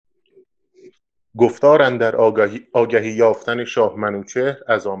گفتار اندر آگهی یافتن شاه منوچهر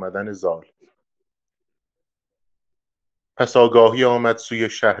از آمدن زال. پس آگاهی آمد سوی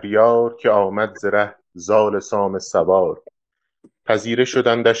شهریار، که آمد ز ره زال سام سوار. پذیره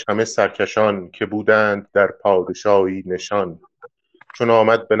شدندش همه سرکشان، که بودند در پادشاهی نشان. چون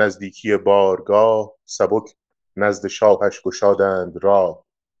آمد به نزدیکی بارگاه، سبک نزد شاهش گشادند راه.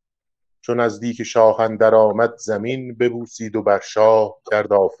 چون نزدیک شاه اندر آمد زمین، ببوسید و بر شاه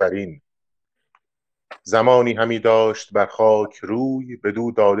کرد آفرین. زمانی همی داشت بر خاک روی،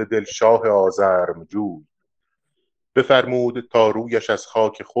 بدو داده دل شاه آزرمجوی. بفرمود تا رویش از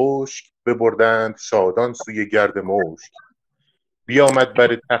خاک خشک، ببردند شادان سوی گرد مشک. بیامد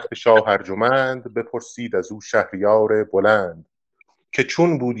بر تخت شاه ارجمند، بپرسید از او شهریار بلند. که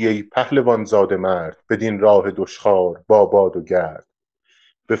چون بودی ای پهلوان زاده مرد، بدین راه دشخوار با باد و گرد.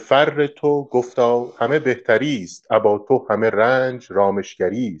 به فر تو گفتا همه بهتریست، ابا تو همه رنج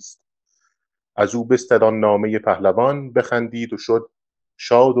رامشگریست. از او بستد آن نامه پهلوان، بخندید و شد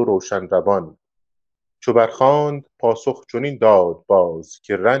شاد و روشن روان. چو برخواند پاسخ چنین داد باز،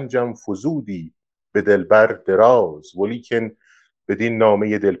 که رنجم فزودی به دلبر دراز. ولیکن بدین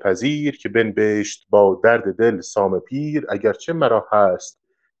نامه دلپذیر، که بنبشت با درد دل سام پیر. اگرچه مرا هست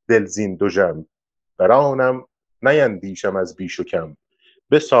دل زین دژم، بر آنم نیندیشم از بیش و کم.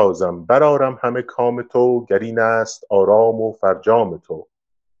 بسازم برآرم همه کام تو، گر این است آرام و فرجام تو.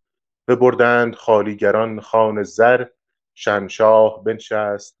 ببردند خوالیگران خوان زر، شهنشاه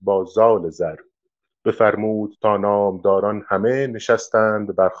بنشست با زال زر. بفرمود تا نامداران همه،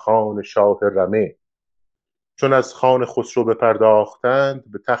 نشستند بر خوان شاه رمه. چون از خوان خسرو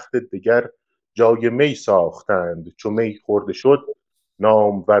بپرداختند، به تخت دگر جای می ساختند. چو می خورده شد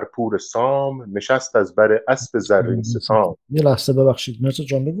نامور پور سام، نشست از بر اسپ زرین ستام. یه لحظه ببخشید مرزا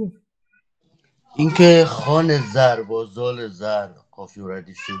جان بگو. اینکه خان زر با زال زر قافیه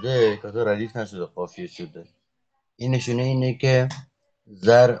ردیف شده، که ردیف نشده قافیه شده، این نشونه اینه که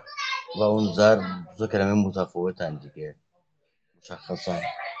زر و اون زر دو کلمه متفاوتن دیگه. مشخصا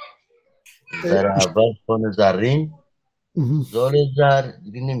زر اول خان زرین، زال زر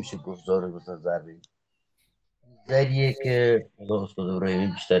دیگه نمیشه گفت زال مثلا زرین. زریه که حالا استاد ابراهیمی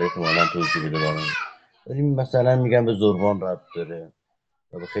بیشتر احتمالاً توضیح بده برامون، ولی مثلا میگم به زربان ربط داره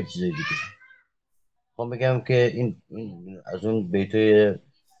و به خیلی چیزای دیگه. خب بگم که این از اون بیتای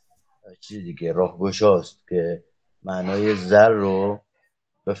چیز دیگه راهگشاست که معنای زر رو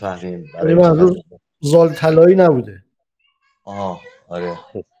بفهمیم یعنی برای منظور چقدر. زال طلایی نبوده. آها آره.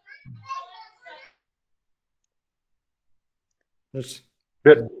 مرسی.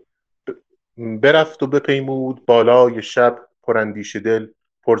 ب- برفت و بپیمود بالای شب، پراندیشه دل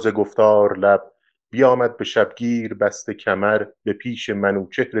پر ز گفتار لب. بیامد به شبگیر بسته کمر، به پیش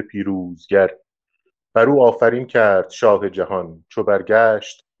منوچهر پیروزگر. بر او آفرین کرد شاه جهان، چو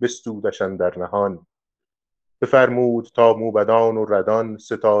برگشت بستودش اندر نهان. بفرمود تا موبدان و ردان،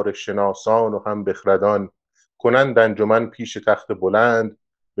 ستاره شناسان و هم بخردان. کنند انجمن پیش تخت بلند،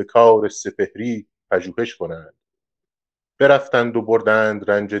 به کار سپهری پژوهش کنند. برفتند و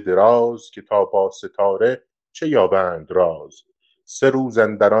بردند رنج دراز، که تا با ستاره چه یابند راز. 3 روز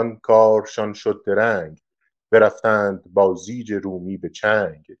اندر آن کارشان شد درنگ، برفتند با زیج رومی به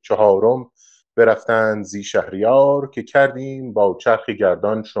چنگ. 4م برفتند زی شهریار، که کردیم با چرخ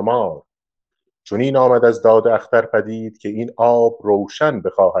گردان شمار. چنین آمد از داد اختر پدید، که این آب روشن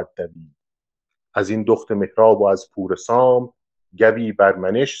بخواهد دوید. از این دخت مهراب و از پور سام، گوی بر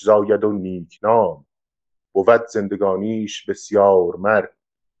منش زاید و نیک نام. بود زندگانیش بسیار مر،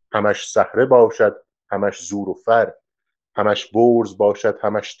 همش سهره باشد همش زور و فر. همش برز باشد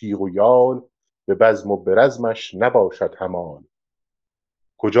همش تیغ و یال، به بزم و برزمش نباشد همال.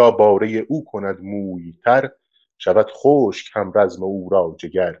 کجا باره او کند موی تر، شود خشک هم رزم او را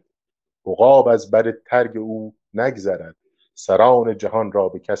جگر. عقاب از بر ترگ او نگذرد، سران جهان را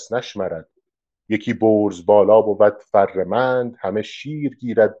به کس نشمرد. یکی برز بالا بود فرمند، همه شیر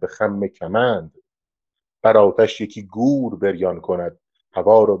گیرد به خم کمند. بر آتش یکی گور بریان کند،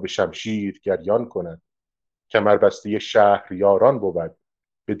 هوا را به شمشیر گریان کند. کمربسته شهریاران بود،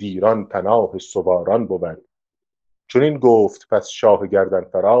 به دیران پناه سواران بود. چون این گفت پس شاه گردن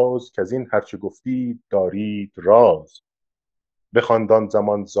فراز، که از این هرچه گفتید دارید راز. بخواند آن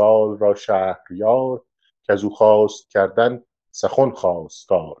زمان زال را شهریار، که از او خواست کردن سخن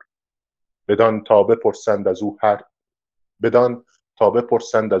خواستار. بدان تا بپرسند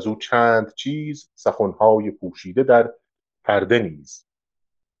از او چند چیز، سخنهای پوشیده در پرده نیز.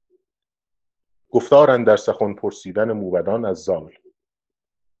 گفتار اندر سخن پرسیدن موبدان از زال.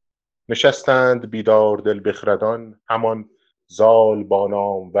 نشستند بیدار دل بخردان، همان زال با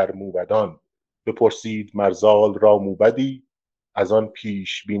نامور موبدان. بپرسید مر زال را موبدی، از آن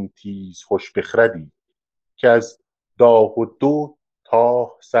پیش بین تیز خوش بخردی، که از داه و دو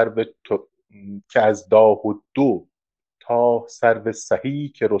تا سرو که از داه و دو تا سرو سهی،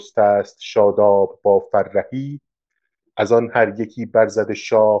 که رسته است شاداب با فرهی، از آن هر یکی برزد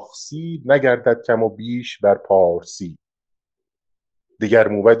شاخسی، نگردد کم و بیش بر پارسی. دگر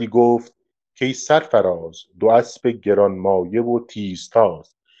موبدی گفت که ای سرفراز، دو اسب گرانمایه و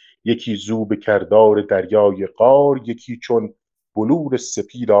تیزتاز، یکی زو به کردار دریای قار، یکی چون بلور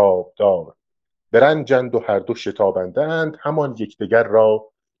سپید آبدار، برنجند و هر دو شتابندند، همان یکدیگر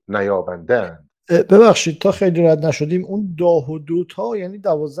را نیابندند. ببخشید تا خیلی رد نشدیم، اون 12 تا یعنی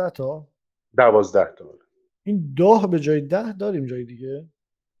 12 تا؟ 12 تا. این 10 به جای 10 داریم جای دیگه؟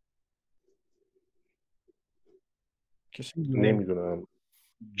 کسی میدونه؟ نمیدونم،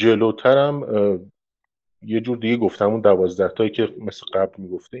 جلوترم یه جور دیگه گفتم، اون 12 تایی که مثل قبل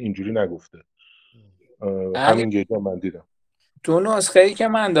میگفته اینجوری نگفته. علی همین جا من دیدم. تو نسخه ای که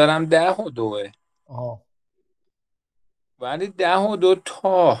من دارم 10 و 2، آها. ولی 10 و 2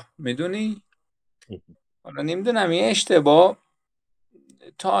 تا، میدونی؟ حالا نمیدونم یه اشتباه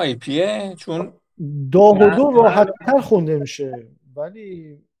تایپیه، چون 12 راحت تر خونده میشه،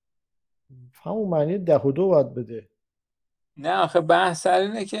 ولی همون معنی 12 باید بده. نه آخه بحث سر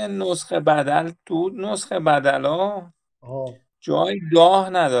اینه که نسخه بدل، تو نسخه بدل ها آها جای داه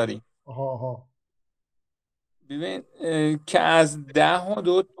نداریم. آها آها. ببین که از 10 و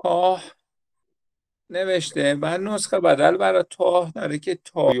 2 تا نوشته، بعد نسخه بدل برای تا داره که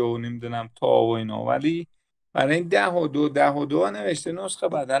تایو نمیدونم تا و اینا، ولی برای این 10 و 2 10 و 2 نوشته، نسخه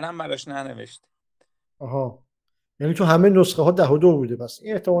بدل هم براش ننوشته. آها، یعنی تو همه نسخه ها 12 بوده، پس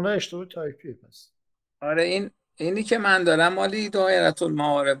این احتمالاً اشتباه تایپیه. پس آره اینی که من دارم مالی دایره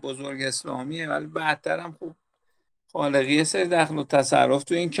المعارف بزرگ اسلامیه، ولی بعدترم خوب خالقی سری دخل و تصرف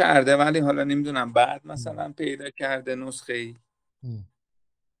تو این کرده، ولی حالا نمیدونم بعد مثلا پیدا کرده نسخه ای.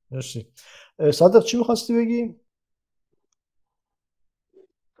 مرسی. صادق چی می‌خواستی بگی؟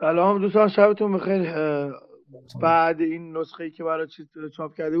 سلام دوستان، شبتون بخیر. بعد این نسخه‌ای که برای چیز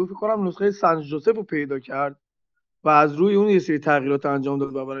چاپ کرده بود، فکر کنم نسخه سن جوزف رو پیدا کرد و از روی اون یه سری تغییرات انجام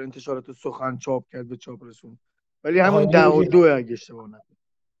داد و برای انتشارات سخن چاپ کرد، به چاپ رسوند. ولی همون 12 اگه اشتباه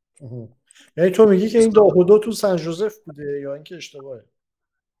نکنم. یعنی تو میگی که این 12 تو سن جوزف بوده یا اینکه اشتباهه؟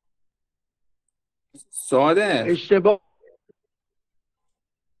 ساده اشتباه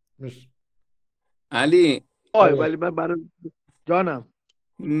علی، ولی من برای جانم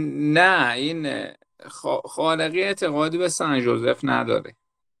نه این خالقی اعتقادی به سن جوزف نداره.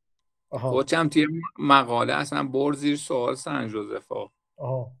 خودم توی مقاله اصلا برد زیر سوال سن جوزف ها.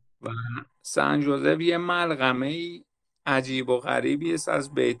 و سن جوزف یه ملغمه عجیب و غریبی است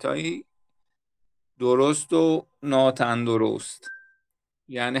از بیتایی درست و ناتندرست،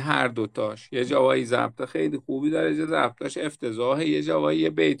 یعنی هر دوتاش. یه جوایی ضبط خیلی خوبی داره، یه ضبطاش افتضاحه، یه جوایی یه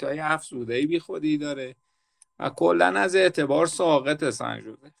بیتای افسرده‌ای بی خودی داره و کلا از اعتبار ساقط سن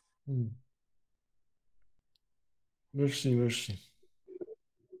جوزف. مرسی.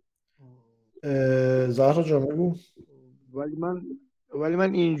 زهرا جان بگو. ولی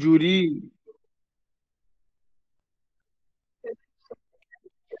من اینجوری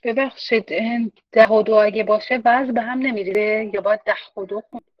ببخشید 10 و 2 اگه باشه وزن به هم نمیریزه یا باید 10 و 2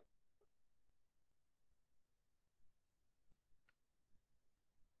 خون؟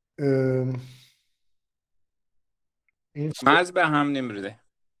 وزن به هم نمیریزه،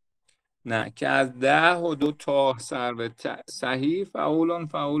 نه، که از 10 و 2 تا سرو صحیح فعولن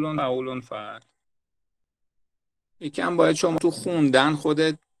فعل. یکم باید شما تو خوندن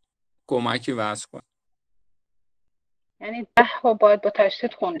خودت کمکی واسه کن. یعنی 10 رو باید با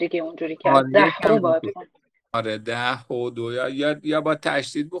تشدید خوند دیگه، اونجوری که از 10 رو باید خوند. آره 10 و 2 یا با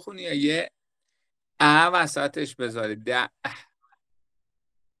تشدید بخونی یا یه وسطش بذاری. 10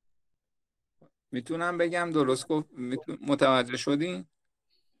 میتونم بگم درست گفت؟ متوجه شدین؟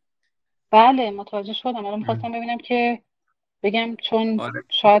 بله متوجه شدم. الان می‌خواستم ببینم که بگم چون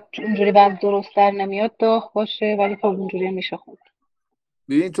شاید اونجوری وزن درست در نمیاد داغ باشه، ولی خب اونجوری میشه خوند.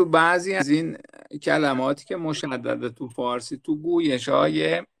 ببین تو بعضی از این کلماتی که مشدده تو فارسی، تو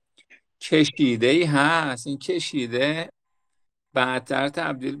گویش‌های کشیده‌ای هست، این کشیده بعدتر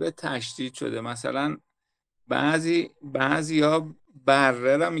تبدیل به تشدید شده. مثلا بعضیا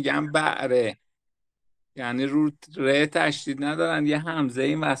بره را میگن بعره، یعنی رو ره تشدید ندارن، یه همزه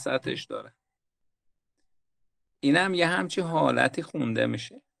این وسطش داره. اینم یه همچی حالتی خونده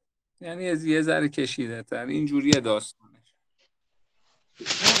میشه، یعنی یه ذره کشیده تر. اینجوریه داستانش.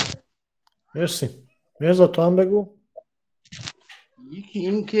 مرسی. مرزا تو هم بگو. یکی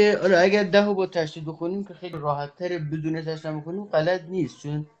این که آره اگر 10 رو با تشدید بخونیم که خیلی راحت تره، بدون تشدید بخونیم غلط نیست،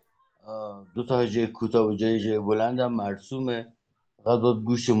 چون دو تا هجه کوتاه و جای بلند هم مرسومه. فقط باید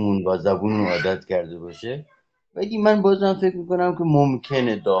گوشمون و زبونمون عادت کرده باشه. ولی من بازم فکر میکنم که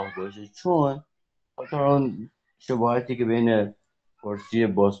ممکنه داغ باشه، چون اون شباهتی که بین فارسی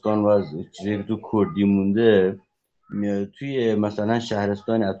باستان و چیزی که تو کردی مونده، توی مثلا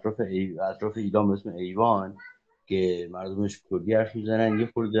شهرستان اطراف ایلام به اسم ایوان که مردمش کردی حرف میزنن، یه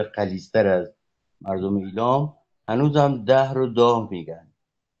خورده غلیظ‌تر از مردم ایلام، هنوزم ده رو داه میگن.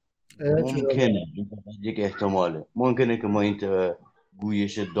 ممکنه یک احتماله، ممکنه که ما این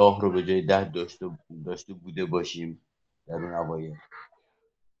گویش داه رو به جای ده داشته بوده باشیم در اون اوایل.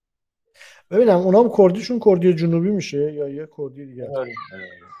 ببینم اونام کردیشون کردی جنوبی میشه یا یه کردی دیگه؟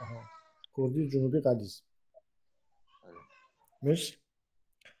 کردی جنوبی غلیظ. مرسی.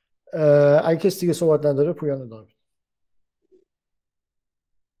 اگه کسی دیگه صحبت نداره پویان ادامه.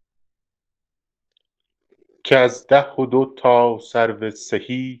 که از 10 تا سرو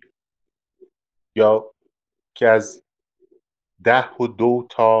سهی، یا که از 10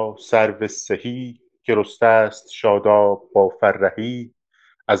 تا سرو سهی که رسته است شاداب با فرهی،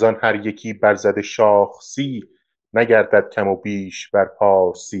 از آن هر یکی برزد شاخسی، نگردد کم و بیش بر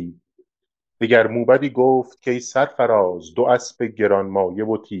پارسی. دگر موبدی گفت که ای سرفراز، 2 اسب گرانمایه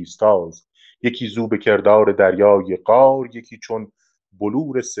و تیزتاز، یکی زو به کردار دریای قار، یکی چون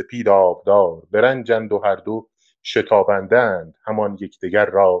بلور سپید آبدار. برنجند و هر دو شتابندند، همان یکدیگر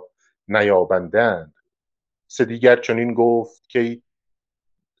را نیابندند. سه دیگر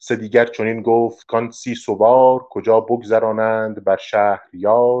چنین گفت کان 30 سوار، کجا بگذرانند بر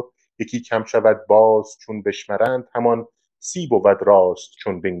شهریار. یکی کم شود باز چون بشمرند، همان 30 بود راست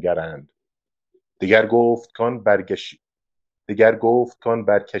چون بنگرند. دگر گفت کان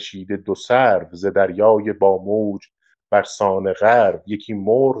برکشیده 2 سرو، ز دریای با موج برسان غرب. یکی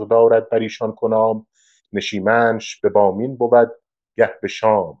مرغ دارد بر ایشان کنام، نشیمنش به بامین بود گه به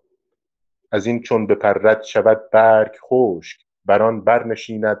شام. از این چون بپرد شود برگ خشک، بر آن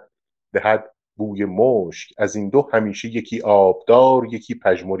برنشیند دهد بوی مشک. از این 2 همیشه یکی آبدار، یکی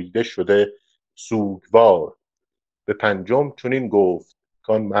پژمریده شده سوگوار. به پنجم چنین گفت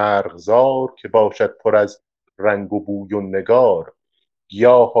کان مرغزار، که باشد پر از رنگ و بوی و نگار.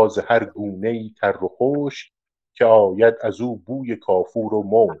 گیاها ز هر گونه‌ای تر و خشک، که آید از او بوی کافور و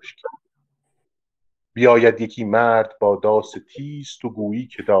مشک. بیاید یکی مرد با داس تیز، تو گویی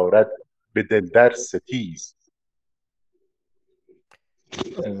که دارد به دل در ستیز.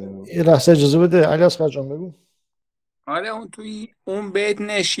 یه لحظه اجازه بده علی اصغر جان بگو. آره اون توی اون بیت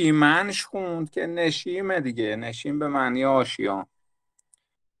نشیمنش خوند که نشیمه دیگه، نشیم به معنی آشیان.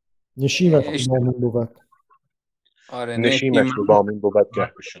 نشیمت بامین بود. آره نشیمش به بامین بود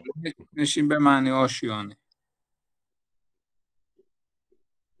گه به شام. نشیم به معنی آشیانه.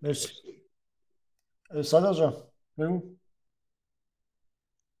 مرسی. صادق جان بگو.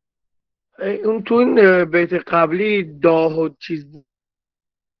 اون تو این بیت قبلی داه و چیز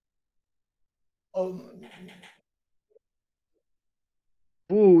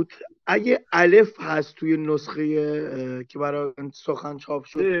بود، اگه الف هست توی نسخه که برای سخن چاپ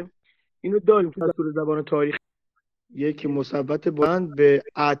شده، اینو داریم تو دستور زبان تاریخ، یکی مثبت بلند به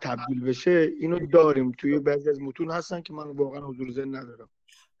ا تبدیل بشه، اینو داریم توی بعضی از متون هستن که من واقعا حضور ذهن ندارم.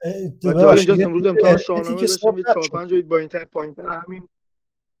 و جالب اینجاست امروز امتحان شاهنامه داشتم یه 4-5 جای پایین‌تر همین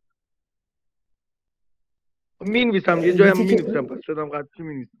می‌نویسم، یه جایی هم می‌نویسم، پس شدم قطعی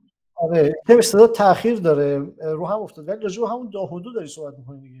می‌نویسم. آره که صدا تأخیر داره رو هم افتاد، ولی راجع به همون داه و دو داری صحبت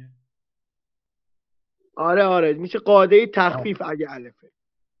می‌کنی دیگه. آره میشه قاعده تخفیف اگه الفه.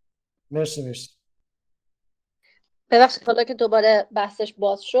 مرسی. ببخشید حالا که دوباره بحثش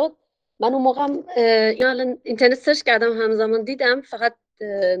باز شد، من اون موقع الان اینترنت سرچ کردم، همزمان دیدم، فقط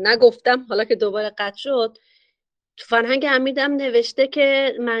نگفتم، حالا که دوباره قطع شد. تو فرهنگ امیدم نوشته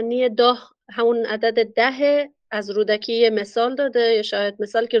که معنی داه همون عدد 10 از رودکی یه مثال داده، یا شاید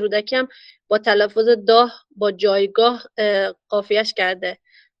مثال که رودکی هم با تلفظ داه با جایگاه قافیه‌اش کرده.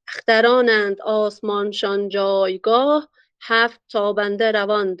 اخترانند آسمانشان جایگاه، 7 تابنده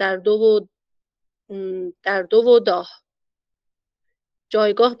روان در دو و داه.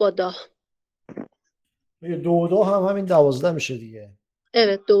 جایگاه با داه. 2 و 2 هم همین 12 میشه دیگه.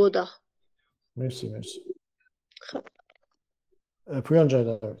 evet 2 و داه. مرسی. خب پویان جای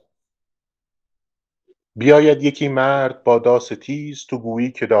داره. بیاید یکی مرد با داس تیز، تو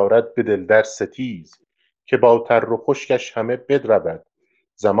گویی که دارد به دل در ستیز. که با تر و خشکش همه بدرود،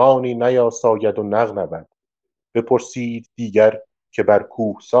 زمانی نیاساید و نغنود. بپرسید دیگر که بر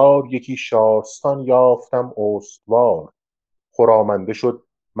کوهسار، یکی شارستان یافتم استوار. خرامنده شد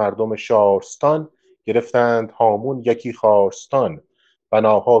مردم شارستان، گرفتند هامون یکی خارستان.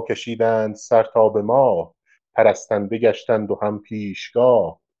 بناها کشیدند سر تا به ماه، پرستنده گشتند و هم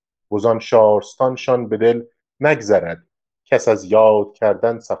پیشگاه. وزان شارستانشان به دل نگذرد، کس از یاد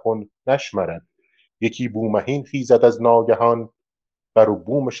کردن سخن نشمرد. یکی بومهین خیزد از ناگهان، بر و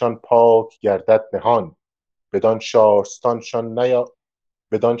بومشان پاک گردد نهان. بدان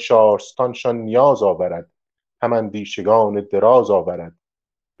شارستانشان نیاز آورد، هم اندیشگان دراز آورد.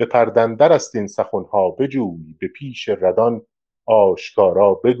 به پردندر است این سخنها بجوی، به پیش ردان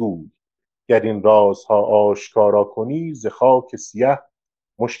آشکارا بگوی. گر این رازها آشکارا کنی، ز خاک سیه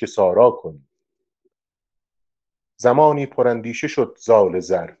مشک سارا کنی. زمانی پراندیشه شد زال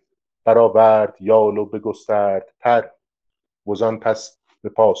زر، برآورد یال و بگسترد پر. وزان پس به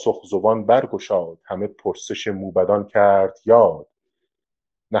پاسخ زبان برگشاد، همه پرسش موبدان کرد یاد.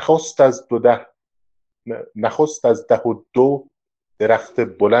 نخست از 12 درخت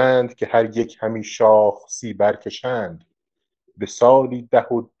بلند، که هر یک همی شاخسی برکشند. به سالی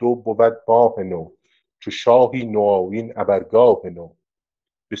 12 بود ماه نو، چو شاهی نوآیین ابرگاه نو.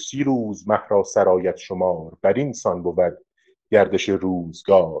 به 30 روز مه را سرآید شمار، بر این سان بود گردش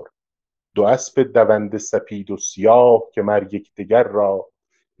روزگار. 2 اسپ دونده سپید و سیاه، که مر یکدیگر را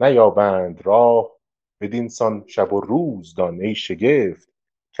نیابند راه. بدین سان شب و روز دان ای شگفت،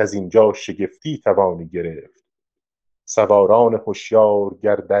 کز اینجا شگفتی توانی گرفت. سواران هوشیار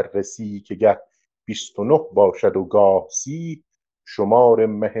گر در رسی، که گه 29 باشد و گاه 30. شمار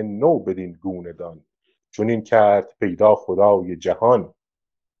مه نو بدین گونه دان، چنین کرد پیدا خدای جهان.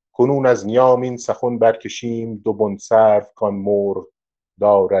 کنون از نیام این سخن برکشیم، 2 بن سرو کان مرغ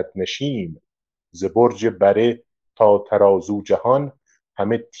دارد نشیم. ز برج بره تا ترازو جهان،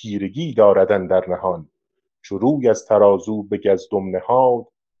 همه تیرگی دارد اندر نهان. چو روی از ترازو به گزدم نهاد،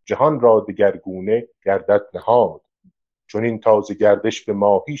 جهان را دگرگونه گردد نهاد. چون این تازه گردش به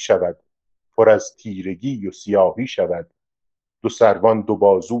ماهی شود، پر از تیرگی و سیاهی شود. 2 سروان 2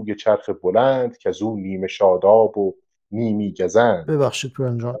 بازوی چرخ بلند، کز او نیمه شاداب و نیمی گزند. ببخشید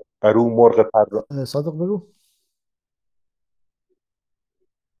پویان جان، بر او مرغ صادق بگو.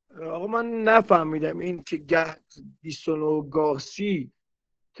 آقا من نفهمیدم این که گه 29 گاه 30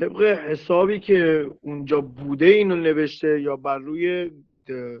 طبق حسابی که اونجا بوده اینو نوشته، یا بر روی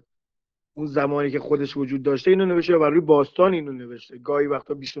اون زمانی که خودش وجود داشته اینو نوشته، یا بر روی باستان اینو نوشته؟ گاهی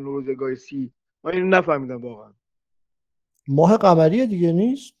وقتا 29 روز، گاهی 30. من اینو نفهمیدم واقعا. ماه قمری دیگه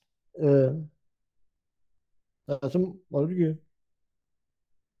نیست؟ اصلا دیگه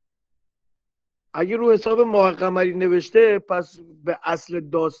اگه رو حساب ماه قمری نوشته، پس به اصل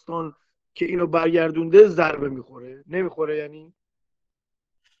داستان که اینو برگردونده ضربه میخوره؟ نمیخوره یعنی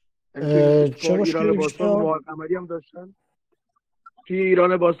چه ایران باستان ماه قمری هم داشتن؟ توی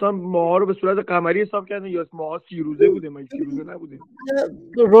ایران باستان ماها رو به صورت قمری حساب کردن یا ماها 30 روزه بوده؟ مگه 30 روزه نبوده؟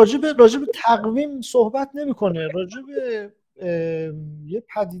 راجب تقویم صحبت نمیکنه، راجب یه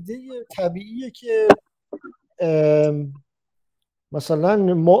پدیده طبیعیه که مثلا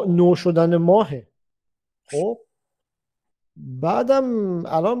نو شدن ماهه. خب بعدم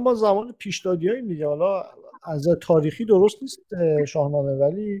الان ما زمان پیشدادی‌های دیگه، حالا از تاریخی درست نیست شاهنامه،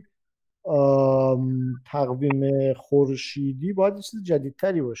 ولی تقویم خورشیدی باید یه چیز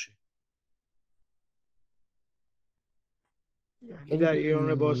جدیدتری باشه. در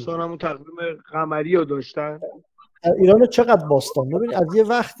ایران باستان همون تقویم قمری رو داشتن؟ ایران چقدر باستان؟ ببین از یه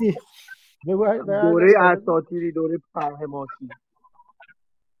وقتی دوره اساطیری، دوره پهلوانی.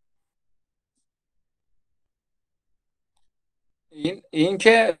 این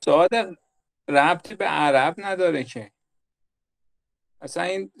که ساده ربطی به عرب نداره که اصلا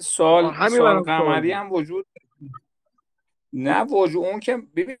این سال قمری هم وجود نه وجود اون که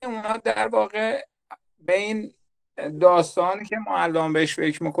ببین اونا در واقع به این داستانی که ما الان بهش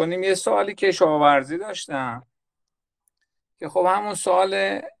فکر میکنیم یه سوالی کشاورزی داشتن که خب همون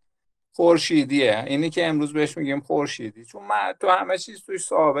سال خورشیدیه، اینی که امروز بهش میگیم خورشیدی، چون تو همه چیز توش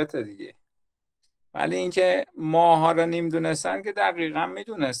ثابته دیگه. ولی اینکه ماها رو نمیدونستن که دقیقا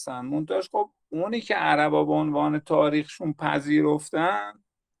میدونستن، منتهاش خب اونی که عربا به عنوان تاریخشون پذیرفتن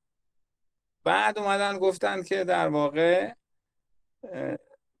بعد اومدن گفتن که در واقع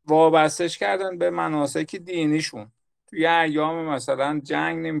وابستش کردن به مناسک دینیشون. توی ایام مثلا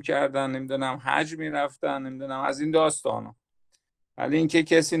جنگ نمی‌کردن، نمیدونم حج میرفتن، نمیدونم از این داستانا. ولی اینکه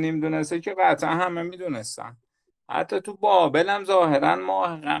کسی نمیدونسته که قطعا همه میدونستن. حتی تو بابل هم ظاهرا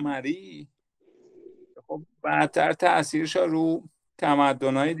ماه قمری خب بعدتر تأثیرش رو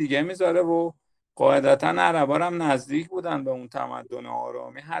تمدن‌های دیگه میذاره و قاعدتا عربا هم نزدیک بودن به اون تمدن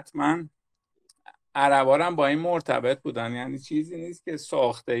آرامی، حتما عربا هم با این مرتبط بودن، یعنی چیزی نیست که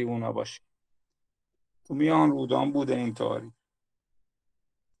ساخته ای اونا باشه. تو میان رودان بوده این تاریخ.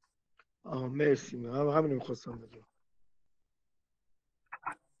 مرسی، من همین می‌خواستم بگم.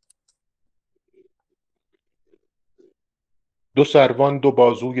 دو سروان 2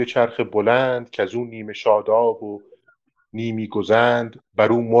 بازوی چرخ بلند، کز او نیمه شاداب و نیمی گزند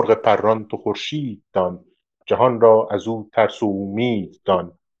بر او مرغ پران تو خورشید دان. جهان را از او ترس و امید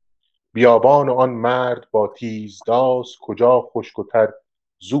دان. بیابان آن مرد با تیز داس، کجا خشک و تر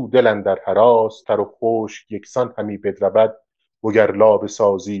زو دل اندر هراس. تر و خشک یکسان همی بدرود، وگر لابه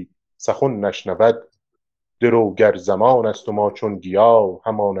سازی سخن نشنود. دروگر زمان است و ما چون گیا،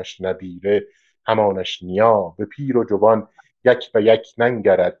 همانش نبیره همانش نیا. به پیر و جوان یک به یک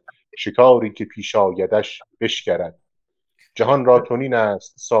ننگرد، شکاری که پیش آیدش بشکرد. جهان را چنین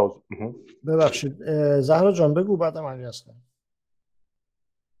است ساز. ببخشید زهرا جان بگو، بعدم علی هستم.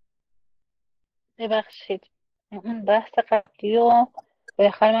 ببخشید اون بحث قبلی رو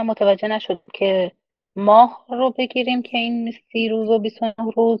بالاخره من متوجه نشدم که ماه رو بگیریم که این 30 روز و 29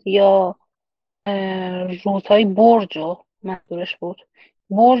 روز، یا روزهای برج رو منظورش بود.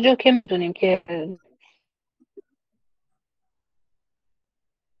 برج رو که میدونیم که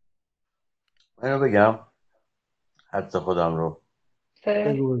منو بگم حدس خودم رو.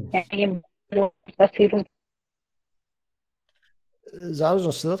 یعنی 30 روز. زهرا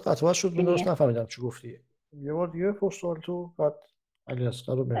جان صدات قطع شد، من درست نفهمیدم چی گفتی. یه بار دیگه پرس سوال تو، بعد علی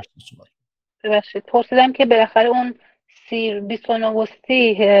اصغر رو بشناسیم. ببخشید پرسیدم که بالاخره اون 29 و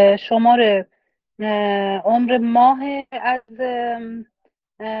 30 شمار عمر ماه، از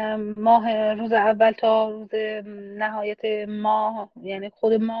ماه روز اول تا روز نهایت ماه، یعنی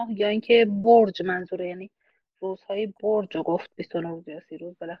خود ماه، یا اینکه برج منظوره، یعنی روزهای برج رو گفت 29 روز یا 30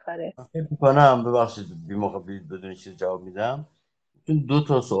 روز بالاخره. فکر می‌کنم، ببخشید بی موقع بدون چیز جواب میدم، چون 2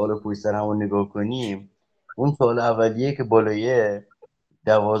 تا سوال پشت سر هم نگاه کنیم. اون سوال اولیه که بالایه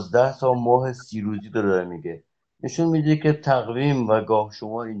 12 تا ماه 30 روزی داره میگه، نشون میده که تقویم و گاه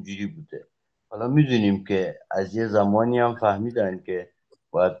شمار اینجوری بوده. حالا میدونیم که از یه زمانی هم فهمیدن که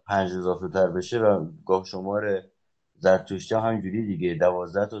باید 5 اضافه تر بشه و گاه شمار زرتشتی هم همینجوری دیگه،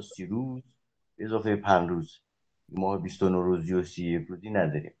 12 تا 30 روز اضافه 5 روز، ماه 29 روزی و 31 روزی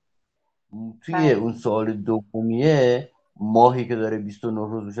نداریم. توی اون سوال دومیه ماهی که داره 29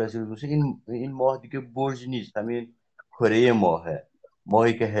 روز و 60 روز باشه، این ماه دیگه برج نیست، همین کره ماهه.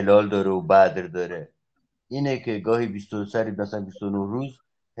 ماهی که هلال داره و بدر داره، اینه که گاهی 20 سری مثلا 29 روز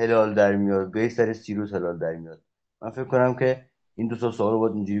هلال در میاد، گاهی سر 30 روز هلال در میاد. من فکر کنم که این 2 تا سوال رو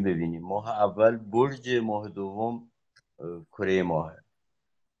باید اینجوری ببینیم، ماه اول برج، ماه دوم کره ماهه.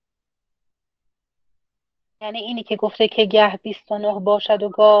 یعنی اینی که گفته که گه 29 باشد و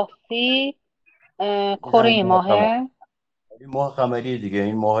گاه 30 کره ماهه. ماه قمری دیگه،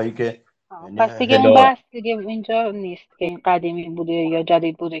 این ماهایی که یعنی پس دیگه اون بحث دیگه اینجا نیست که این قدیمی بوده یا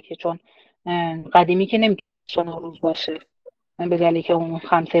جدید بوده، که چون قدیمی که نمیتونه 29 روز باشه به دلیلی که اون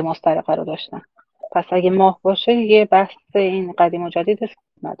خمسه مسترقه رو داشتن. پس اگه ماه باشه دیگه بحث این قدیم و جدید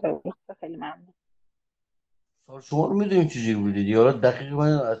نداره. خیلی ممنون. شما رو میدونیم چجوری بودید، حالا دقیق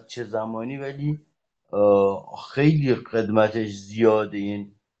من از چه زمانی، ولی خیلی قدمتش زیاده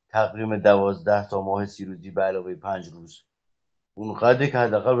این تقویم 12 تا ماه 30 روزی به علاوه 5 روز، اون قدری که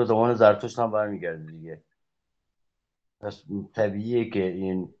حداقل به زمان زرتشت هم برمیگرده دیگه. پس طبیعیه که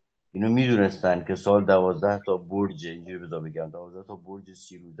اینو میدونستن که سال 12 تا برج، اینجوری بذار بگم 12 تا برج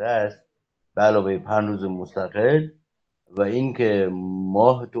 30 روزه است به علاوه 5 روز مستقل، و اینکه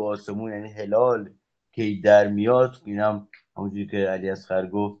ماه تو آسمون یعنی هلال کی در میاد، اینم همونجوری که علی اصغر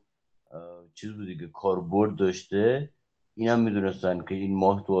گفت چیز بود دیگه، کاربرد داشته. اینم میدونستن که این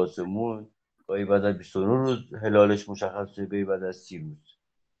ماه تو آسمون گاهی بعد از 29 روز هلالش مشخصه، گاهی بعد از 30 روز.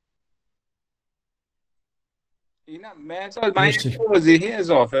 اینم مثال من یک توضیحی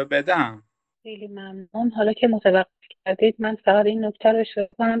اضافه بدم. خیلی ممنون. حالا که متوقف کردید من فقط این نکته رو اشاره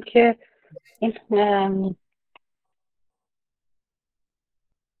کنم که این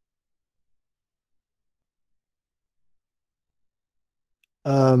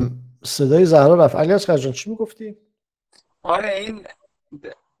صدای زهرا رفت. علی اصغر جان چی میگفتی؟ آره این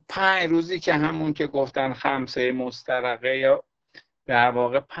 5 روزی که همون که گفتن خمسه مسترقه یا در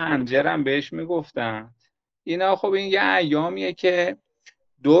واقع پنجرم بهش میگفتن، اینا خب این یه ایامیه که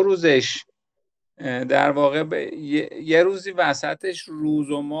 2 روزش در واقع یه روزی وسطش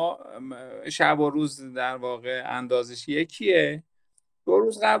روز و ما شب و روز در واقع اندازش یکیه، 2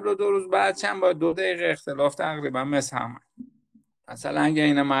 روز قبل و 2 روز بعد چند با 2 دقیقه اختلاف تقریبا مثل هم. مثلا اگه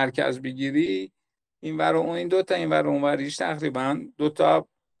این مرکز بگیری این ور و اون، این 2 تا این ور و اون وریش تقریبا 2 تا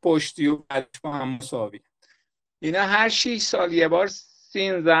پشتی و بعدش با هم مساوی. اینا هر 6 سال یه بار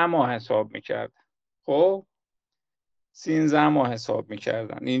 13 ماه حساب میکردن. خب 13 ماه حساب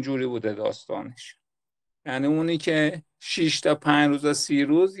میکردن، اینجوری بوده داستانش. یعنی اونی که 6 تا 5 روز و 30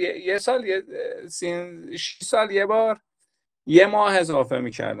 روز یه سال 6 سال یه بار یه ماه اضافه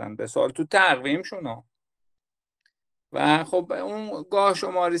میکردن به سال تو تقویمشون. و خب اون گاه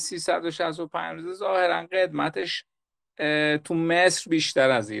شماری 365 روز ظاهرا قدمتش تو مصر بیشتر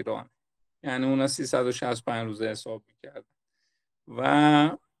از ایران، یعنی اونا 365 روزه حساب میکردن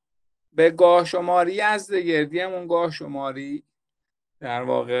و به گاه شماری یزدگردی همون گاه شماری در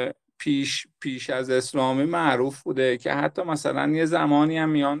واقع پیش از اسلامی معروف بوده که حتی مثلا یه زمانی هم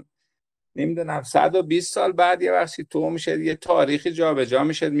میان نمیدونم 120 سال بعد یه وقتی تو میشه یه تاریخی جابجا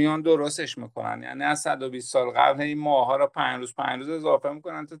میشه میان درستش میکنن، یعنی از 120 سال قبل این ماها رو 5 روز اضافه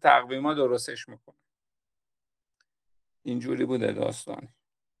میکنن تو تقویما درستش میکنن. اینجوری بوده داستان.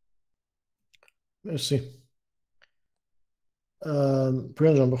 مرسی.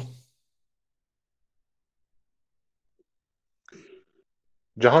 پویان جان بخون.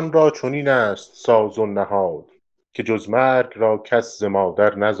 جهان را چنین است ساز و نهاد، که جز مرگ را کس ز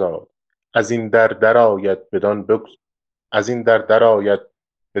مادر نزاد. از این در درآید بدان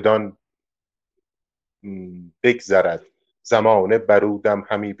بگذرد، زمانه برودم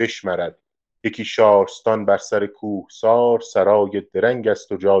همی بشمرد. یکی شارستان بر سر کوهسار، سرای درنگ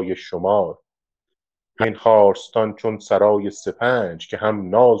است و جای شمار. این خارستان چون سرای سپنج، که هم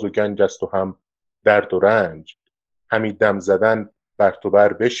ناز و گنج است و هم درد و رنج. همی دم زدن بر تو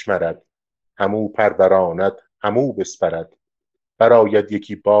بر بشمرد، همو پروراند همو بسپرد. برآید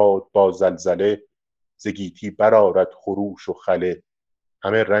یکی باد با زلزله، ز گیتی برآرد خروش و خله.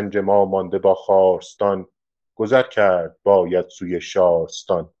 همه رنج ما مانده با خارستان، گذر کرد باید سوی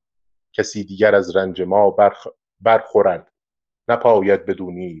شارستان. کسی دیگر از رنج ما برخورد، نپاید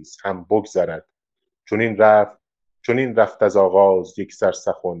بدو نیز هم بگذرد. چنین رفت از آغاز یک سر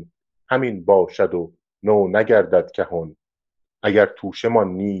سخن، همین باشد و نو نگردد کهن. اگر توشه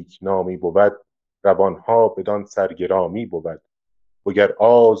مان نیک نامی بود، روانها بدان سرگرامی بود. وگر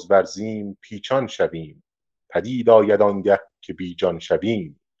آز ورزیم پیچان شویم، پدید آید آنگه که بیجان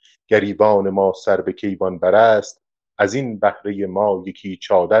شویم. گریبان ما سر به کیوان برست، از این بهره ما یکی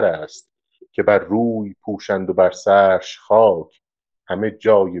چادر است. که بر روی پوشند و بر سرش خاک، همه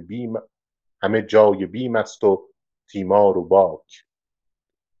جای بیم است و تیمار و باک.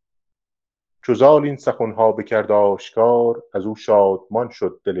 چو زال این سخنها بکرد آشکار، از او شادمان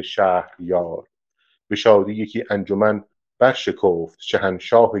شد دل شهریار. به شادی یکی انجمن برشکفت،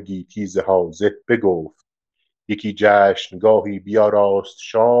 شهنشاه گیتی ز هازه بگفت. یکی جشنگاهی بیاراست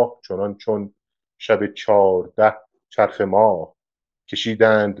شاه، چنان چون شب 14 چرخ ماه.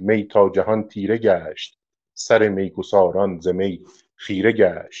 کشیدند می تا جهان تیره گشت، سر میگساران ز می خیره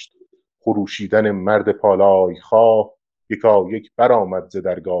گشت. خروشیدن مرد پالای خواه، یکایک برآمد ز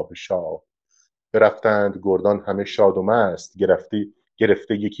درگاه شاه. برفتند گردان همه شاد و مست،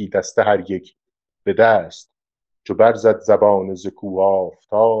 گرفته یکی دسته هر یک به دست. چو برزد زبان ز کوه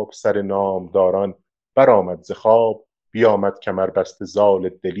آفتاب، سر نامداران برآمد ز خواب. بیامد کمربسته زال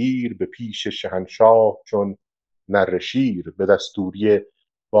دلیر، به پیش شهنشاه چون نره شیر. به دستوری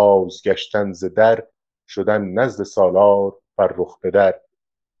بازگشتن ز در، شدن نزد سالار فرخ پدر.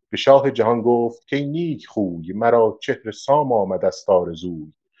 به شاه جهان گفت کای نیک خوی، مرا چهر سام آمد است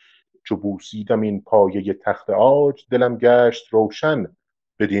آرزوی. چو بوسیدم این پایه تخت عاج، دلم گشت روشن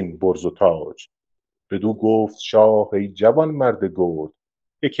بدین برز و تاج. بدو گفت شاه ای جوان مرد گرد،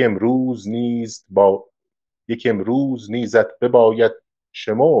 یک امروز نیزت بباید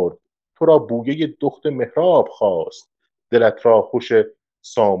شمرد. تو را بویه دخت مهراب خواست، دلت را خوش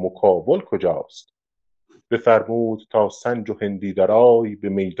سام و کابل کجاست. بفرمود تا سنج و هندی درای، به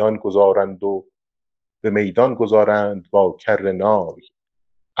میدان گذارند با کر نای.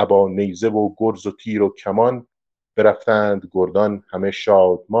 ابا نیزه و گرز و تیر و کمان، برفتند گردان همه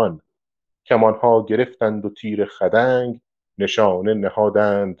شادمان. کمانها گرفتند و تیر خدنگ، نشانه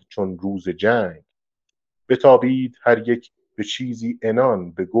نهادند چون روز جنگ. بتابید هر یک به چیزی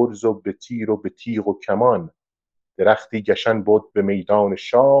عنان، به گرز و به تیر و به تیغ و کمان. درختی گشن بود به میدان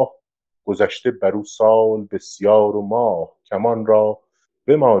شاه، گذشته برو سال بسیار و ماه. کمان را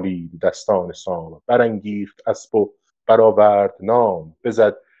بمالید دستان سام، برانگیخت اسپ و برآورد نام.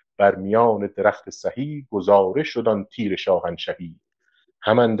 بزد بر میان درخت سهی، گذاره شد آن تیر شاهنشهی.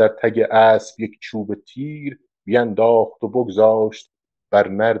 همان در تگ اسب یک چوب تیر، بینداخت و بگذاشت بر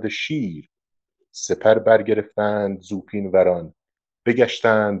نرد شیر. سپر برگرفتند زوپین وران،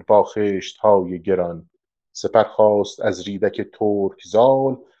 بگشتند با خشت‌های گران. سپر خواست از ریدک ترک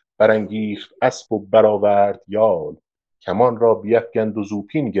زال، برانگیخت اسپ و برآورد یال. کمان را بیفگند و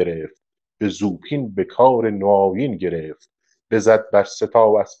زوپین گرفت، به زوپین به کار نوآیین گرفت. بزد بر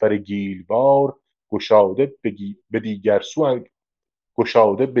ستا اسپر گیلوار، گشاده به دیگر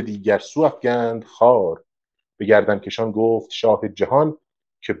سو افگند خار. به گردن کشان گفت شاه جهان،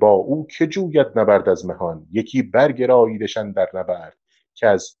 که با او که جوید نبرد از مهان. یکی برگراییدشان در نبرد، که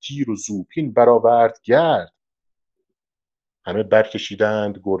از تیر و زوپین برآورد گرد. همه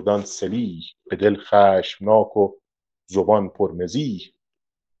برکشیدند گردان سلیح، به دل خشمناک و زبان پرمزیح.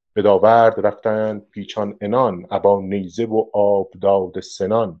 به داورد رفتند پیچان عنان، ابا نیزه و آب داد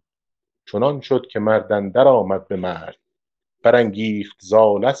سنان. چنان شد که مرد اندر آمد به مرد، برانگیخت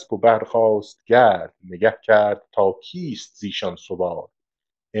زال اسپ و برخاست گرد. نگه کرد تا کیست زیشان سوار،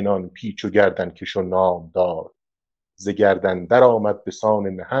 عنان پیچ و گردنکش و نامدار. ز گردن در آمد به سان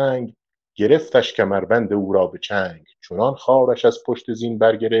نهنگ، گرفتش کمربند او را به چنگ. چنان خارش از پشت زین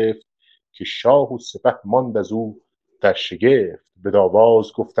برگرفت، که شاه و سپه ماند از او در شگفت. به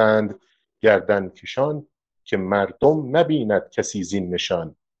داواز گفتند گردن کشان، که مردم نبیند کسی زین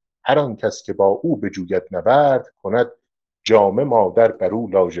نشان. هر آن کس که با او بجوید نبرد، کند جامه مادر بر او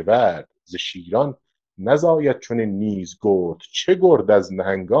لاژورد. ز شیران نزاید چنین نیز گرد، چه گرد از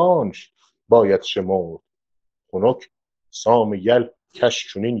نهنگانش باید شمرد. خنک سام یل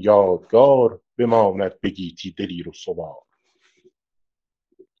کش چنین یادگار، بماند به گیتی دلیر و سوار.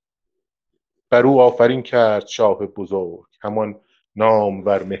 بر او آفرین کرد شاه بزرگ، همان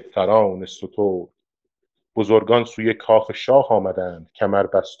نامور مهتران سترگ. بزرگان سوی کاخ شاه آمدند، کمر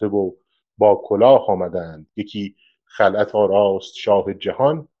بسته و با کلاه آمدند. یکی خلعت آراست شاه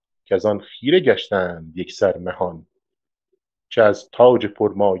جهان، که از آن خیره گشتند یک سر نهان. چه از تاج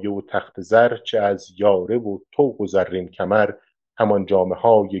پرمایه و تخت زر، چه از یاره و طوق و زرین کمر. همان جامه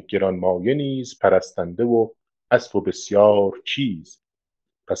های گرانمایه نیز پرستنده و اسب و بسیار چیز.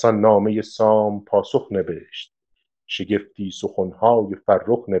 پس آن نامه سام پاسخ نبشت، شگفتی سخنهای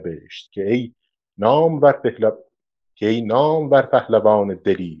فرخ نبشت. که ای نامور پهلوان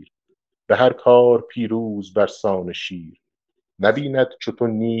دلیر، به هر کار پیروز برسان شیر. نبیند چو تو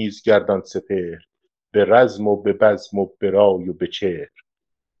نیز گردان سپهر، به رزم و به بزم و به رای و به چهر.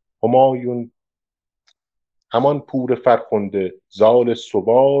 همایون همان پور فرخنده زال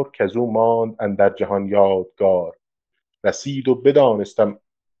سوار، کز او ماند اندر جهان یادگار. رسید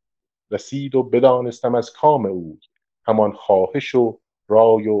و بدانستم از کام اوی، همان خواهش و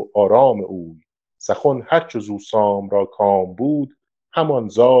رای و آرام اوی. سخن هر چه زو سام را کام بود، همان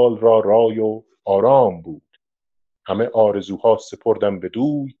زال را رای و آرام بود. همه آرزوها سپردم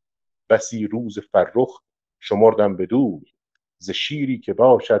بدوی، بسی روز فرخ شمردم بدوی. ز شیری که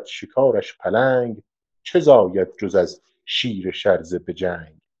باشد شکارش پلنگ، چه زاید جز از شیر شرزه به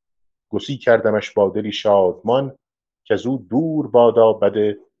جنگ. گسی کردمش با دلی شادمان، کز او دور بادا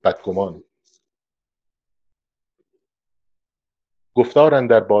بد بدگمان. گفتار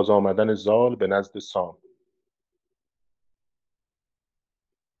اندر باز آمدن زال به نزد سام.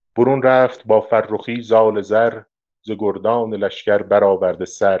 برون رفت با فرخی زال زر، ز گردان لشکر برآورده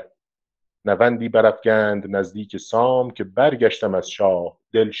سر. نوندی برافگند نزدیک سام، که برگشتم از شاه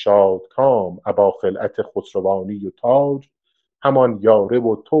دل شادکام. ابا خلعت خسروانی و تاج، همان یاره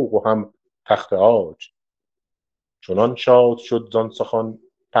و طوق و هم تخت عاج. چنان شاد شد زان سخن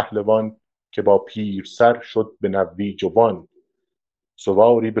پهلوان، که با پیر سر شد به نوی جوان.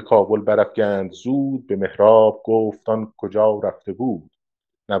 سواری به کابل برافگند زود، به مهراب گفت آن کجا رفته بود.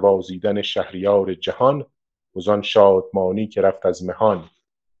 نوازیدن شهریار جهان، وزان شادمانی که رفت از مهان.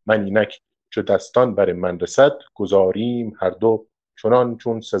 من اینک چو دستان بر من رسد، گذاریم هر دو چنان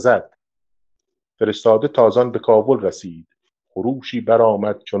چون سزد. فرستاده تازان به کابل رسید، خروشی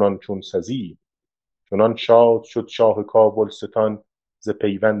برآمد چنان چون سزید. چنان شاد شد شاه کابل ستان، ز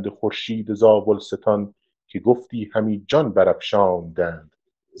پیوند خورشید زابلستان. که گفتی همی جان برافشاندند،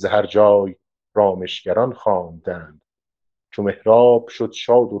 ز هر جای رامشگران خواندند. چو مهراب شد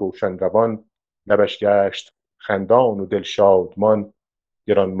شاد و روشن روان، لبش گشت خندان و دل شادمان.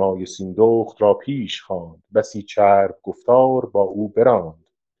 گرانمایه سیندخت را پیش خواند، بسی چرب گفتار با او براند.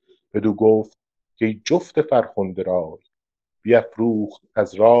 بدو گفت که ای جفت فرخنده رای، بیفروخت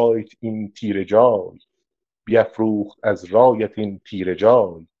از رایت این تیره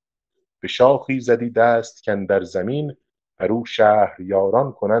جای. به شاخی زدی دست کاندر زمین، بر او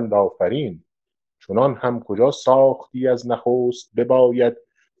شهریاران کنند آفرین. چنان هم کجا ساختی از نخست، بباید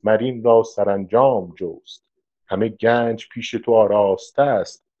مرین را سرانجام جست. همه گنج پیش تو آراسته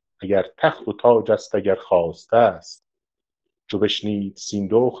است، اگر تخت و تاج است اگر خواسته است. چو بشنید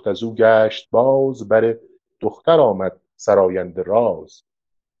سیندخت از او گشت باز، بر دختر آمد سراینده راز.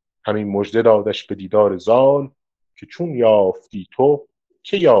 همین مژده دادش به دیدار زال، که چون یافتی تو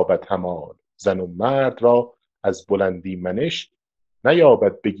که یابد همال. زن و مرد را از بلندی منش،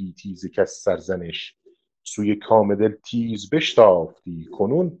 نیابد به گیتی ز کس سرزنش. سوی کام دل تیز بشتافتی،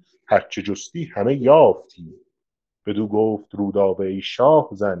 کنون هرچه جستی همه یافتی. بدو گفت رودابه ای شاه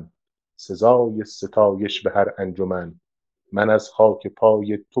زن، سزای ستایش به هر انجمن. من از خاک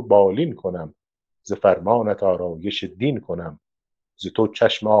پای تو بالین کنم، ز فرمانت آرایش دین کنم. ز تو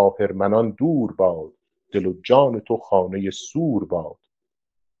چشم آهرمنان دور باد، دل و جان تو خانه سور باد.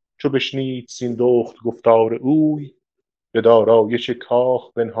 چو بشنید سیندخت گفتار اوی، به دارایش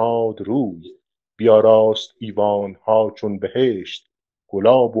کاخ بنهاد روی، بیاراست ایوان ها چون بهشت،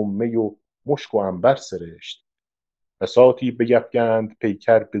 گلاب و می و مشک و عنبر سرشت. بساطی بیفگند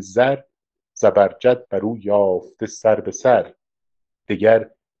پیکر به زر، زبرجد بر او یافته سر به سر. دگر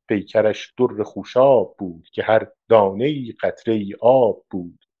پیکرش در خوشاب بود، که هر دانه ای قطره ای آب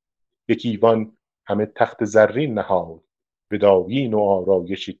بود. یک ایوان همه تخت زرین نهاد، به دارین و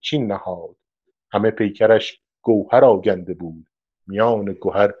آرایش چین نهاد. همه پیکرش گوهر آگنده بود، میان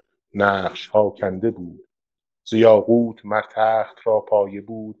گوهر نقش ها کنده بود. ز یاقوت مر تخت را پایه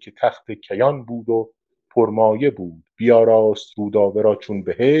بود، که تخت کیان بود و پرمایه بود. بیاراست رودابه را چون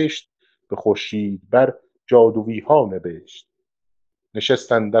بهشت، به خورشید بر جادویی ها نبشت.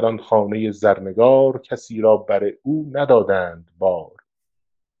 نشست اندر آن خانه زرنگار، کسی را بر او ندادند بار.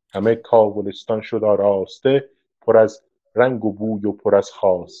 همه کاولستان شد آراسته، پر از رنگ و بوی و پر از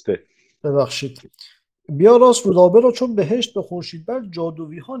خواسته. ببخشید، بیاراست رودابه را چون بهشت، به خورشید بر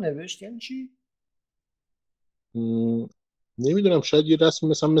جادویی ها نوشت. یعنی چی؟ نمیدونم، شاید یه رسم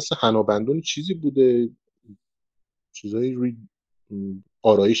مثل حنابندون چیزی بوده، چیزایی روی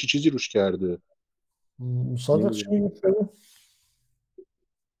آرایشی چیزی روش کرده. صادق چی میگه؟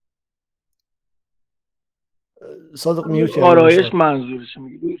 صادق میوت کردی. آرایش منظورش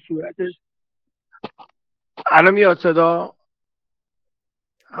میگه روی صورتش. الان میاد صدا؟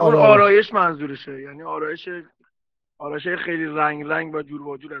 همون آرایش منظورشه، یعنی آرایش خیلی رنگ و جور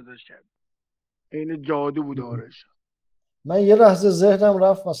و جور ازش کرد. این جادو بود آرایش. من یه لحظه ذهنم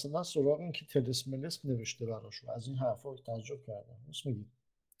رفت مثلا سراغ این که تلسم نوشته براش، از این حرفا تعجب کردم. راست میگی،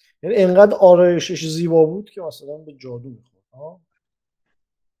 یعنی اینقدر آرایشش زیبا بود که مثلا به جادو میخورد.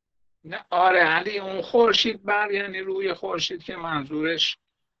 نه آره، علی اون خورشید بر یعنی روی خورشید که منظورش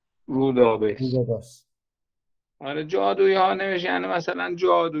رودابه است. آره جادویی ها نوشت یعنی مثلا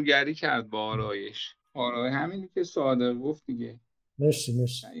جادوگری کرد با آرایش. آرایش همینی که صادق گفت دیگه. مرسی.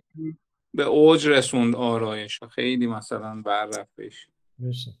 به اوج رسوند آرایش، خیلی مثلا بررفتش.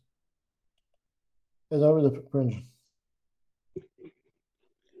 مرسی. ادامه بده پرنج.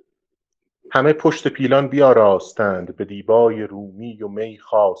 همه پشت پیلان بیاراستند، به دیبای رومی و می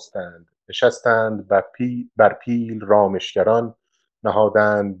خواستند. نشستند بر پیل رامشگران،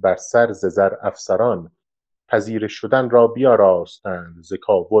 نهادند بر سر ز زر افسران. پذیره شدن را بیاراستند، ز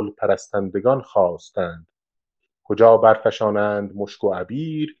کابل پرستندگان خواستند. کجا برفشانند مشک و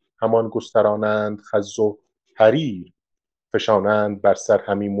عبیر، همان گسترانند خز و حریر. فشانند بر سر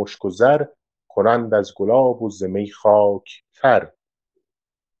همی مشک و زر، کنند از گلاب و ز می خاک تر.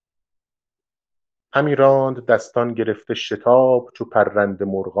 همی راند دستان گرفته شتاب، چو پرنده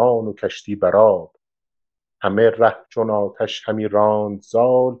مرغان و کشتی بر آب. همه ره چون آتش همی راند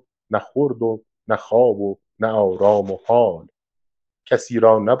زال، نه خورد و نه خواب و نه آرام و حال. کسی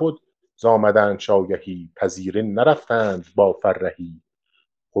را نبد ز آمدنش آگهی، پذیره نرفتند با فرهی.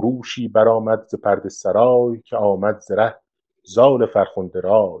 خروشی برآمد ز پرده سرای، که آمد ز ره زال فرخنده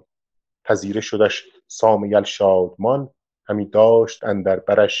رای. پذیره شدش سام شادمان، همی داشت اندر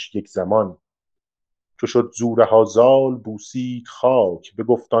برش یک زمان. چو شد زو رها زال بوسید خاک،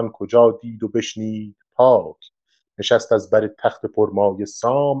 بگفت آن کجا دید و بشنید پاک. نشست از بر تخت پرمایه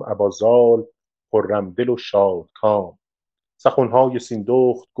سام، ابا زال خرم دل و شادکام. سخنهای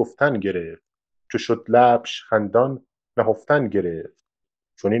سیندخت گفتن گرفت، چو شد لبش خندان نهفتن گرفت.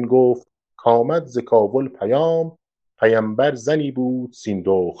 چنین گفت کآمد ز کابل پیام، پیمبر زنی بود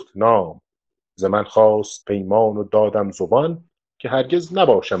سیندخت نام. ز من خواست پیمان و دادم زبان، که هرگز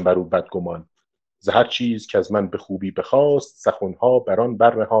نباشم بر او بدگمان. ز هر چیز که از من به خوبی بخواست، سخنها بر آن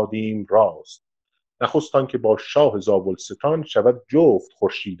برنهادیم راست. نخست آن که با شاه زابلستان، شود جفت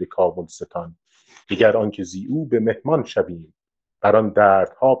خورشید کابلستان. دگر آن که زی او به مهمان شویم، بر آن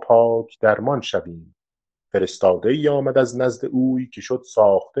دردها پاک درمان شویم. فرستاده‌ای آمد از نزد اوی، که شد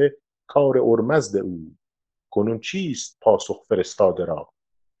ساخته کار ارمزد اوی. کنون چیست پاسخ فرستاده را،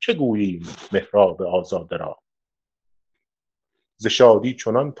 چه گوییم مهراب آزاده را. ز شادی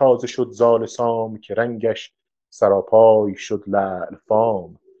چنان تازه شد زال سام، که رنگش سراپای شد لعل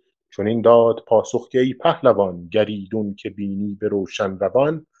فام. چنین داد پاسخ که ای پهلوان، گریدون که بینی به روشن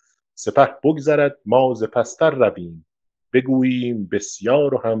روان. سپه بگذرد ما ز پستر رویم، بگوییم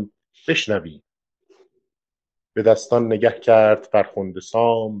بسیار و هم بشنویم. به دستان نگه کرد فرخنده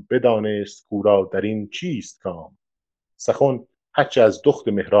سام، بدانست کاو را در این چیست کام. سخن هرچه از دخت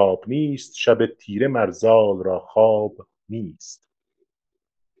مهراب نیست، شب تیره مر زال را خواب نیست.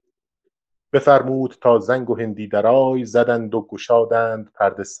 بفرمود تا زنگ و هندی درای، زدند و گشادند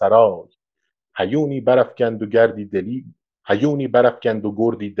پرده سرای. هیونی برافگند و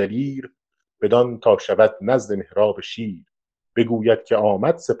گردی دلیر، بدان تا شود نزد مهراب شیر. بگوید که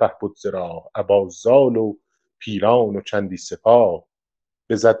آمد سپهبد ز راه، ابا زال و پیلان و چندی سپاه.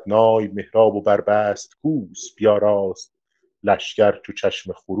 بزد نای مهراب و بربست کوس، بیاراست لشکر چو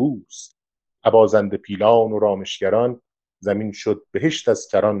چشم خروس. ابازنده پیلان و رامشگران، زمین شد بهشت از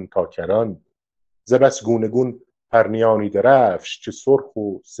کران تا کران. ز بس گونه گون پرنیانی درفش، چه سرخ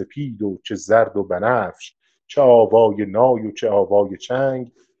و سپید و چه زرد و بنفش. چه آوای نای و چه آوای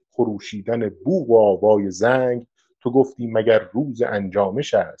چنگ، خروشیدن بوق و آوای زنگ. تو گفتی مگر روز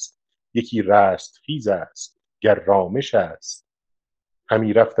انجامش است، یکی رستخیز است گر رامش است.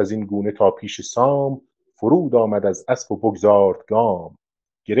 همی رفت از این گونه تا پیش سام، فرود آمد از اسب و بگذارد گام.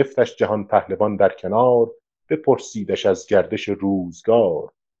 گرفتش جهان پهلوان در کنار، بپرسیدش از گردش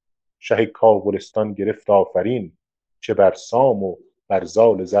روزگار. شه کابلستان گرفت آفرین، چه بر سام و بر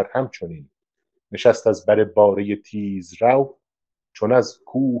زال زر همچنین. نشست از بر باره تیز رو، چون از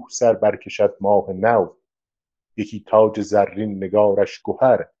کوه سر برکشد ماه نو. یکی تاج زرین نگارش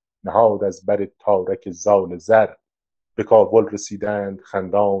گهر، نهاد از بر تارک زال زر. به کابل رسیدند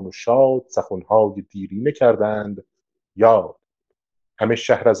خندان و شاد، سخنهای دیرینه کردند یاد. همه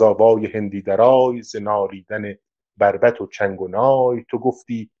شهر از آوای هندی درای، ز نالیدن بربط و چنگ و نای. تو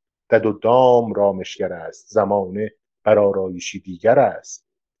گفتی دد و دام رامشگر است، زمانه برآرایشی دیگر است.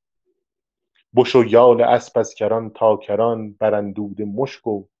 بش و یال اسپ از کران تا کران، براندود مشک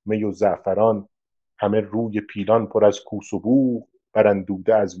و می و زعفران. همه روی پیلان پر از کوس و بوق،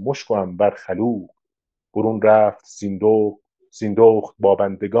 براندوده از مشک و عنبر خلوق. برون رفت سیندخت با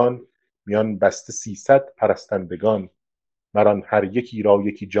بندگان، میان بسته 300 پرستندگان. مران هر یکی را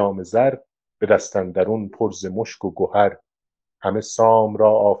یکی جام زر، به دست اندرون پر ز مشک و گهر. همه سام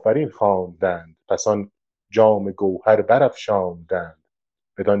را آفرین خواندند، پس آن جام گوهر برافشاندند.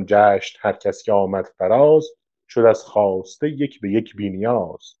 بدان جشن هر کس که آمد فراز، شد از خواسته یک به یک بی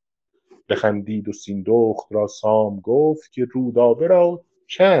نیاز. بخندید و سیندخت را سام گفت، که رودابه را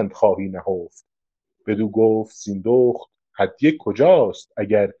چند خواهی نهفت. بدو گفت سیندخت هدیه کجاست،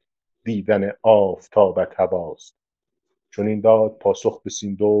 اگر دیدن آفتابت هواست. چون این داد پاسخ به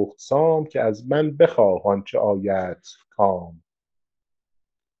سیندخت سام، که از من بخواه آنچه آید کام.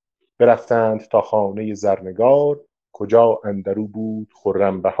 برفتند تا خانه زرنگار، کجا اندرو بود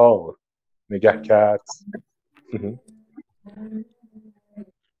خرم بهار. نگه کرد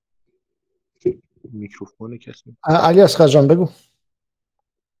میکروفون کسی علی اصغر جان بگو.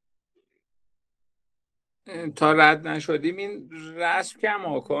 تا رد نشدیم این رسم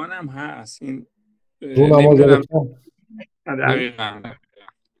کماکان هم هست. این نمیدونم دقیقا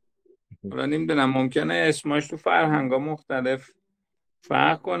حالا نمیدونم ممکنه اسمش تو فرهنگا مختلف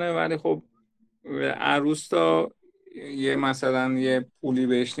فرق کنه، ولی خب عروس تا یه مثلا یه پولی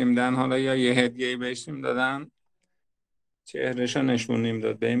بهش نمیدن، حالا یا یه هدیه‌ای بهش نمیدادن، چهرهشو نشون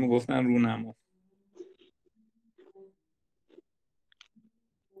نمیداد، به این میگفتن رونما.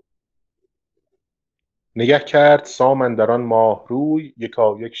 نگه کرد سام اندران ماه روی،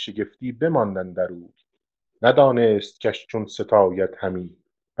 یکایک شگفتی بماند اندروی. ندانست کش چون ستاید همی،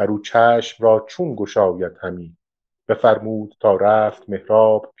 برو چشم را چون گشاید همی. بفرمود تا رفت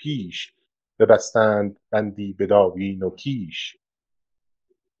مهراب پیش، ببستند بندی به داوین و کیش.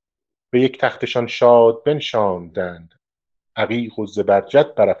 به یک تختشان شاد بنشاندند، عقیق و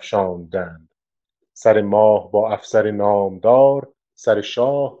زبرجد برافشاندند. سر ماه با افسر نامدار، سر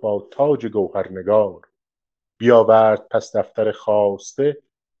شاه با تاج گوهرنگار. بیاورد پس دفتر خواسته،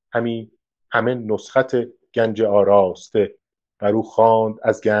 همه نسخت گنج آراسته. برو خواند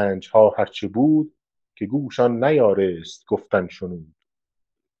از گنج ها هرچه بود، که گوشان نیارست گفتن شنود.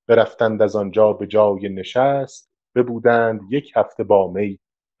 برفتند از آنجا به جای نشست، ببودند 1 هفته با می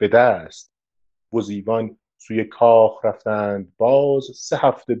به دست. وزیوان سوی کاخ رفتند باز، 3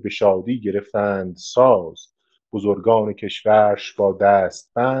 هفته به شادی گرفتند ساز. بزرگان کشورش با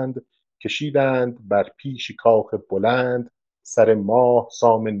دست بند، کشیدند بر پیش کاخ بلند. سر ماه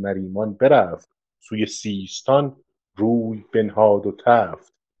سام نریمان برفت، سوی سیستان روی بنهاد و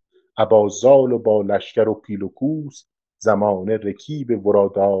تفت. ابا زال و با لشکر و پیل و کوس، زمانه رکیب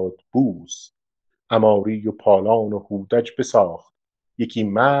ورا داد بوس. عماری و پالان و هودج بساخت، یکی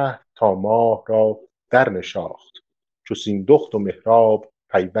مهد تا ماه را در نشاخت. چو سیندخت و مهراب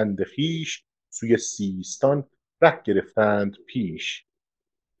پیوند خویش، سوی سیستان ره گرفتند پیش.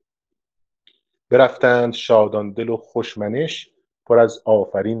 برفتند شادان دل و خوشمنش، پر از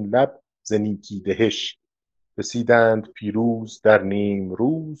آفرین لب ز نیکی دهش. رسیدند پیروز در نیم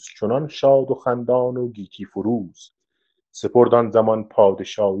روز، چنان شاد و خندان و گیتی فروز. سپرد آن زمان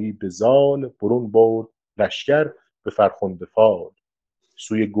پادشاهی به زال، برون برد لشکر به فرخنده فال.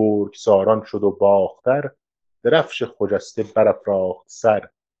 سوی گرگساران شد و باختر، درفش خجسته برافراخت سر.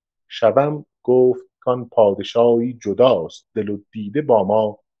 شبم گفت کان پادشاهی جداست، دل و دیده با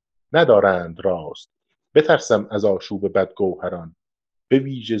ما ندارند راست. بترسم از آشوب بدگوهران، به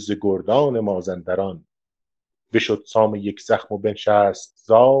ویژه ز گردان مازندران. بشد سام یک زخم و بنشست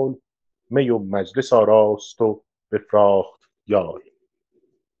زال، می و مجلس آراست و بفراخت یال.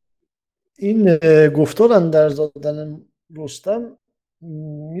 این گفتار اندر زادن رستم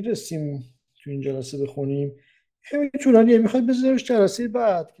میرسیم تو این جلسه بخونیم. میتونم میخوای بذاریش جلسه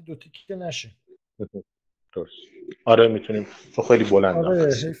بعد که دو تیکه نشه. درست. آره میتونیم، تو خیلی بلند.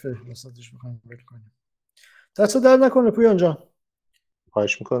 آره حیفه وسطش میخوایم بل کنیم. دست در نکنه پویان جان.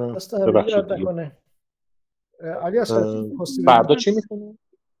 خواهش میکنم. دست همگی درد نکنه. علی اصغر خواستی فردا چی میکنه؟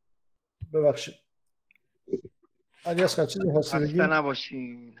 ببخشید علی اصغر چیزی خواستی بگی؟ خسته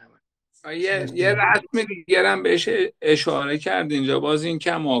نباشین. یه رسم دیگه هم بهش اشاره کرد اینجا، باز این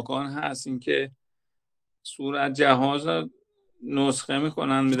کماکان هست، این که صورت جهاز نسخه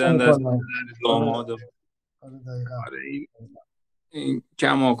میکنن میدن دست داماد. آره این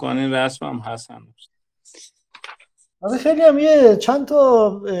کماکان این رسم هم هستن. آره خیلی هم یه چند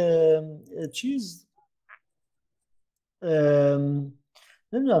تا چیز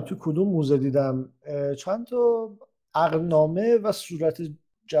نمیدونم تو کدوم موزه دیدم، چند تا عقدنامه و صورت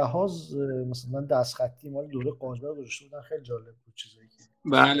جهاز مثلا دستخطی مال دوره قاجار گذاشته بودن. خیلی جالب بود چیزایی که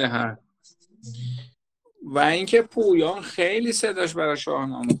بله هست. و اینکه پویان خیلی صداش برای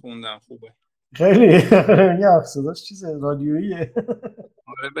شاهنامه خوندن خوبه. خیلی یه صداش چیز رادیوییه.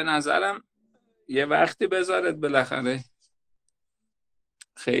 آره به نظرم یه وقتی بذارد بالاخره،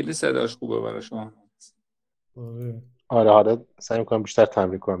 خیلی صداش خوبه برای شاهنامه. آره سعی میکنم بیشتر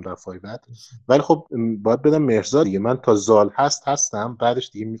تمرین کنم دفعه بعد. ولی خب باید بدم مهرزاد دیگه. من تا زال هستم، بعدش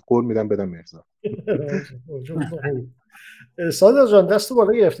دیگه قول میدم بدم مهرزاد. ساده جان دست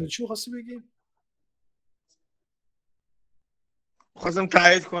بالا گرفتی، چی می‌خواستی بگی؟ خواستم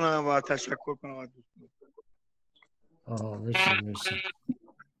تایید کنم و تشکر کنم از دوستان. مرسی.